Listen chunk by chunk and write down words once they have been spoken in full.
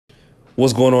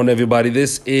What's going on, everybody?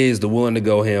 This is the Willing to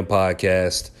Go Ham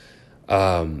podcast.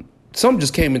 Something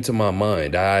just came into my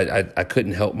mind. I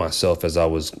couldn't help myself as I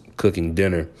was cooking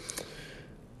dinner.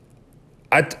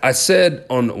 I said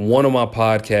on one of my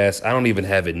podcasts, I don't even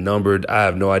have it numbered. I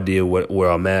have no idea where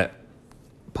I'm at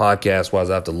podcast-wise.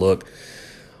 I have to look.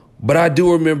 But I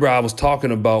do remember I was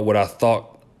talking about what I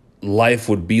thought life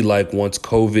would be like once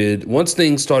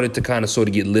things started to kind of sort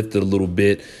of get lifted a little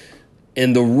bit.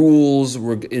 And the rules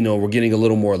were getting a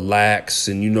little more lax,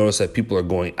 and you notice that people are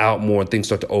going out more and things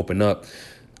start to open up.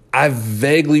 I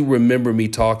vaguely remember me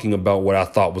talking about what I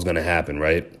thought was going to happen,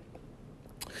 right?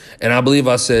 And I believe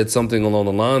I said something along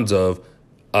the lines of,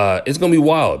 it's going to be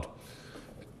wild.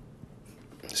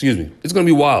 Excuse me. It's going to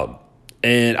be wild.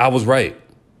 And I was right.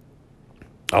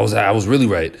 I was really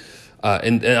right.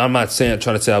 And I'm not trying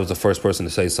to say I was the first person to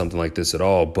say something like this at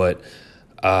all. But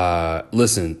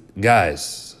listen,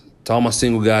 guys. To all my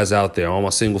single guys out there, all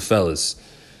my single fellas,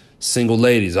 single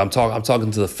ladies, I'm talking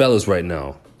to the fellas right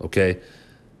now, okay?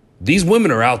 These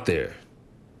women are out there.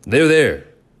 They're there.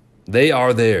 They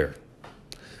are there.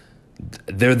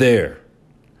 They're there.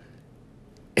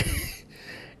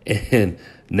 And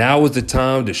now is the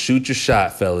time to shoot your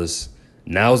shot, fellas.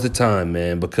 Now is the time,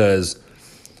 man, because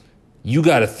you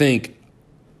got to think,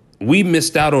 we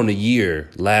missed out on a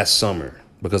year last summer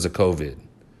because of COVID.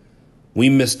 We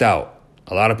missed out.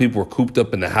 A lot of people were cooped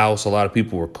up in the house. A lot of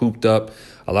people were cooped up.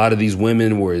 A lot of these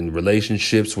women were in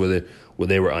relationships where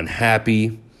they were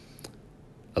unhappy.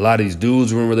 A lot of these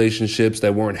dudes were in relationships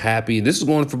that weren't happy. This is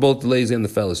going for both the ladies and the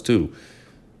fellas, too.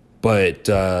 But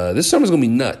this summer's going to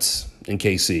be nuts in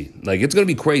KC. Like, it's going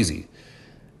to be crazy.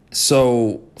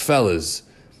 So, fellas,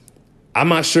 I'm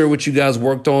not sure what you guys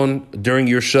worked on during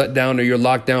your shutdown or your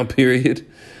lockdown period.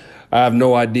 I have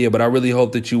no idea, but I really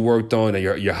hope that you worked on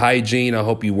your hygiene. I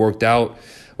hope you worked out,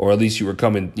 or at least you were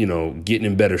getting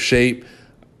in better shape.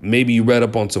 Maybe you read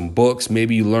up on some books.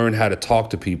 Maybe you learned how to talk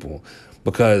to people,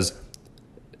 because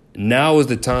now is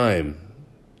the time.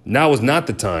 Now is not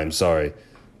the time, to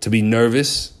be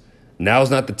nervous. Now is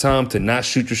not the time to not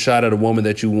shoot your shot at a woman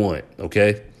that you want,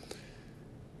 okay?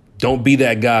 Don't be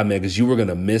that guy, man, because you were going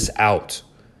to miss out.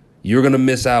 You're going to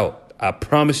miss out. I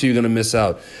promise you're going to miss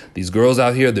out. These girls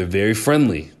out here, they're very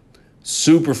friendly,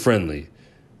 super friendly.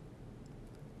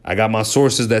 I got my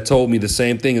sources that told me the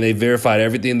same thing, and they verified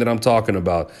everything that I'm talking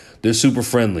about. They're super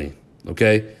friendly,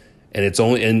 okay? And it's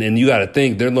only and you got to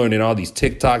think they're learning all these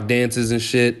TikTok dances and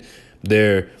shit.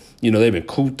 They've been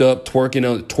cooped up,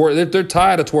 twerking. They're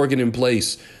tired of twerking in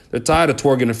place. They're tired of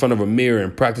twerking in front of a mirror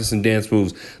and practicing dance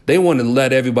moves. They want to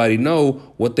let everybody know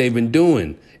what they've been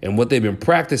doing and what they've been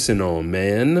practicing on,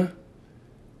 man.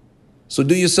 So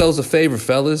do yourselves a favor,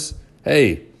 fellas.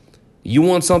 Hey, you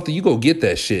want something, you go get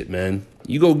that shit, man.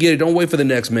 You go get it. Don't wait for the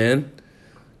next man.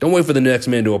 Don't wait for the next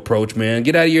man to approach, man.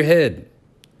 Get out of your head.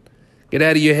 Get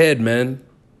out of your head, man.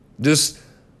 Just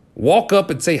walk up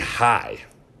and say hi.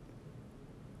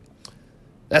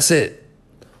 That's it.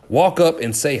 Walk up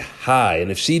and say hi. And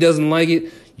if she doesn't like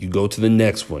it, you go to the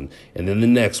next one, and then the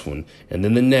next one, and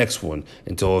then the next one,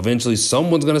 until eventually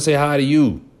someone's going to say hi to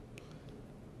you.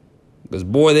 Because,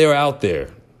 boy, they're out there,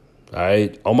 all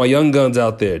right? All my young guns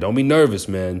out there, don't be nervous,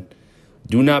 man.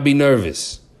 Do not be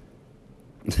nervous.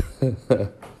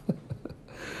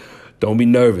 Don't be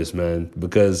nervous, man,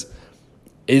 because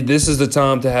this is the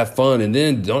time to have fun. And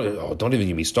then don't even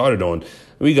get me started on,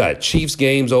 we got Chiefs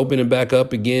games opening back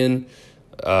up again.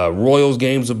 Royals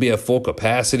games will be at full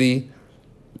capacity.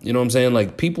 You know what I'm saying?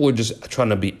 Like, people are just trying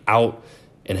to be out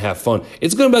and have fun.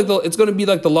 It's going to be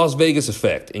like the Las Vegas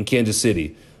effect in Kansas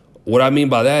City. What I mean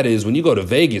by that is when you go to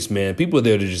Vegas, man, people are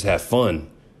there to just have fun.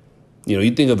 You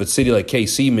think of a city like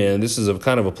KC, man, this is a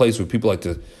kind of a place where people like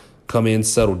to come in,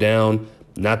 settle down.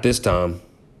 Not this time.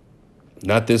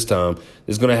 Not this time.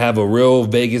 It's going to have a real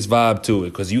Vegas vibe to it,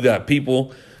 because you got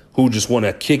people who just want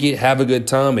to kick it, have a good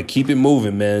time, and keep it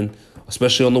moving, man,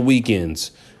 especially on the weekends.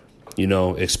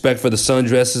 Expect for the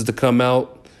sundresses to come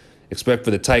out. Expect for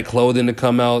the tight clothing to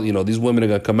come out. These women are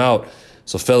going to come out.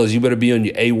 So, fellas, you better be on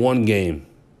your A1 game.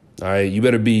 All right, your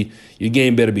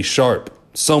game better be sharp,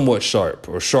 somewhat sharp,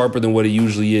 or sharper than what it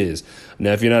usually is.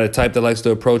 Now, if you're not a type that likes to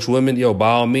approach women, by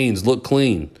all means, look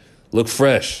clean, look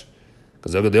fresh,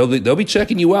 because they'll be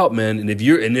checking you out, man. And if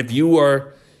you're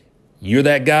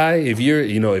that guy, if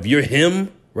you're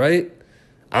him, right?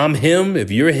 I'm him. If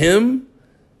you're him,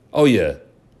 oh yeah,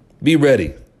 be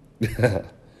ready,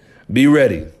 be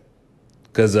ready,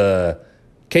 because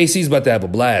KC's about to have a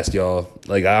blast, y'all.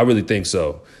 Like, I really think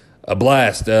so. A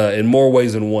blast in more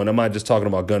ways than one. I'm not just talking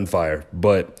about gunfire,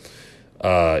 but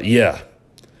yeah.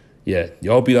 I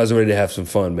hope you guys are ready to have some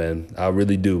fun, man. I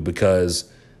really do, because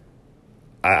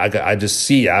I just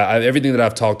see everything that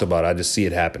I've talked about. I just see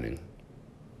it happening.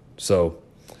 So,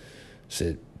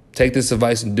 shit, take this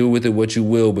advice and do with it what you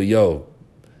will. But yo,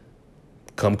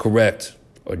 come correct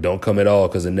or don't come at all,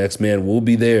 because the next man will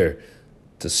be there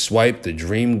to swipe the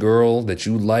dream girl that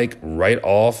you like right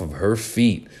off of her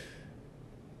feet.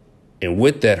 And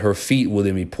with that, her feet will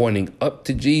then be pointing up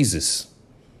to Jesus.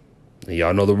 And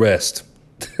y'all know the rest.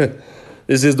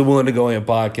 This is the Willing to Go In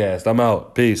podcast. I'm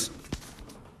out. Peace.